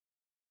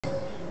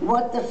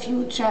what the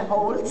future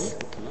holds.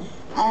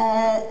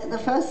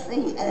 The first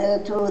thing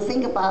to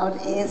think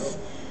about is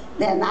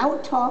they're now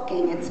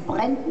talking, it's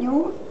brand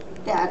new,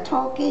 they are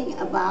talking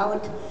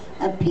about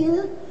a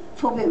pill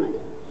for women.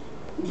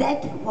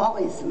 That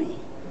worries me,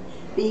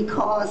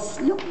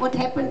 because look what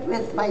happened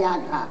with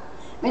Viagra.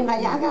 When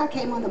Viagra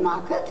came on the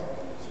market,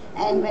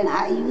 and when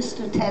I used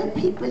to tell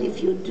people,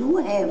 if you do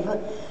have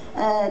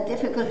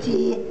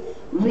difficulty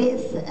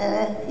with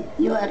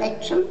your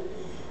erection,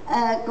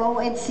 go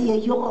and see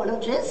a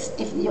urologist.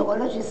 If the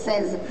urologist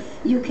says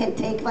you can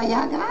take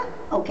Viagra,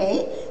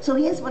 okay. So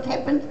here's what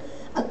happened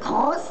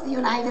across the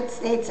United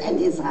States and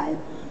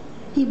Israel.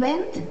 He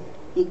went,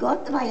 he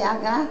got the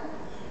Viagra,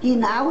 he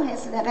now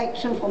has an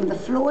erection from the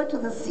floor to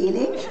the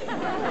ceiling.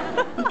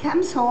 He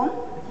comes home,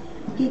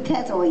 he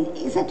tells, oh,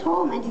 he's at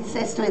home, and he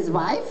says to his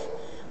wife,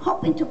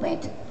 hop into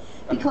bed.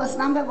 Because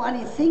number one,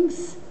 he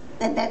thinks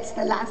that that's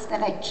the last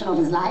erection of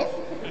his life.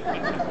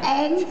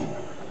 And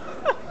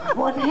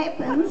what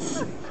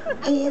happens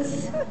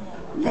is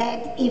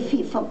that if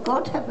he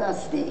forgot her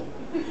birthday,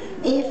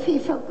 if he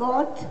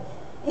forgot,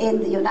 in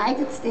the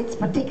United States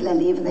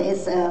particularly, if there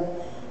is a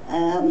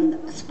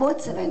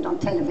sports event on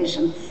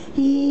television,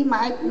 he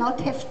might not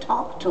have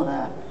talked to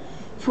her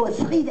for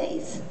 3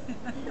 days.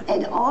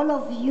 And all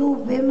of you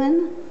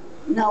women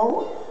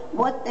know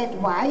what that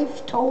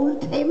wife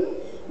told him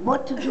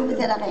what to do with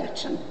that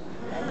erection.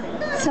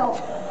 So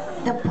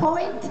the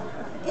point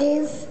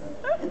is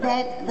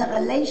that the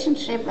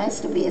relationship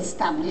has to be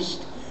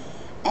established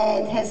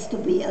and has to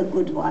be a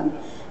good one.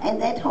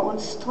 And that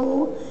holds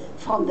true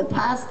from the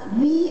past.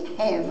 We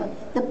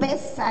have the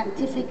best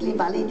scientifically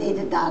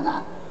validated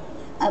data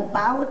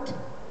about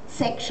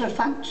sexual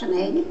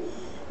functioning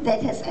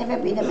that has ever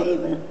been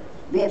available.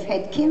 We have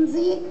had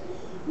Kinsey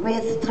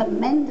with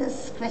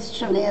tremendous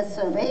questionnaire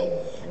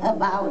survey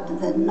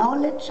about the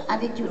knowledge,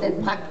 attitude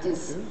and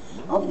practice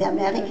of the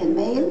American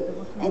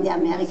male and the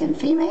American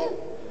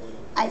female.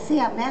 I say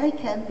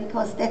American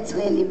because that's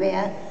really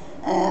where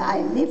I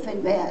live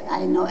and where I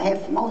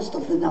have most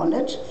of the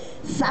knowledge.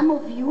 Some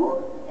of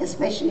you,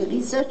 especially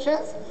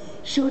researchers,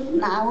 should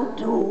now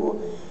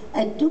do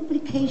a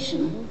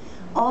duplication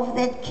of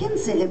that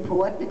Kinsey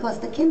report, because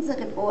the Kinsey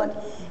report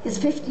is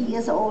 50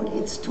 years old,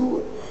 it's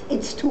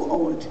too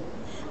old.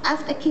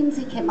 After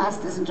Kinsey came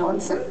Masters and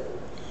Johnson.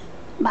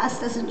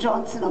 Masters and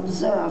Johnson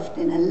observed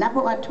in a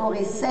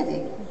laboratory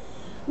setting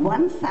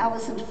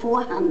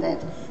 1,400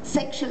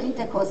 sexual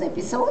intercourse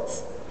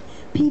episodes,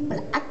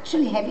 people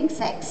actually having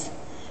sex,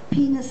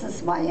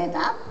 penises wired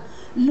up,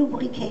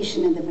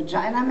 lubrication in the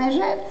vagina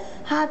measured,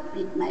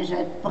 heartbeat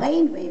measured,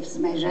 brain waves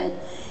measured,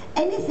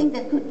 anything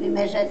that could be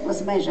measured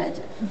was measured.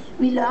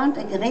 We learned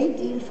a great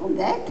deal from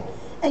that.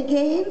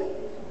 Again,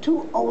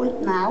 too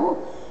old now,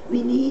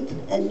 we need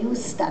a new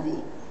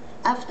study.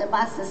 After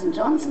Masters and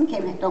Johnson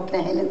came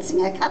Dr. Helen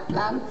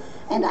Singer-Kaplan,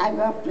 and I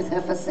worked with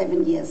her for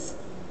 7 years.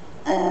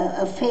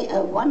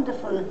 A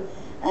wonderful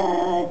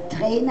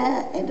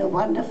trainer and a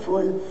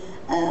wonderful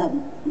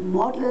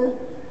model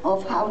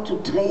of how to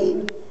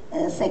train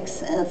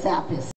sex therapists.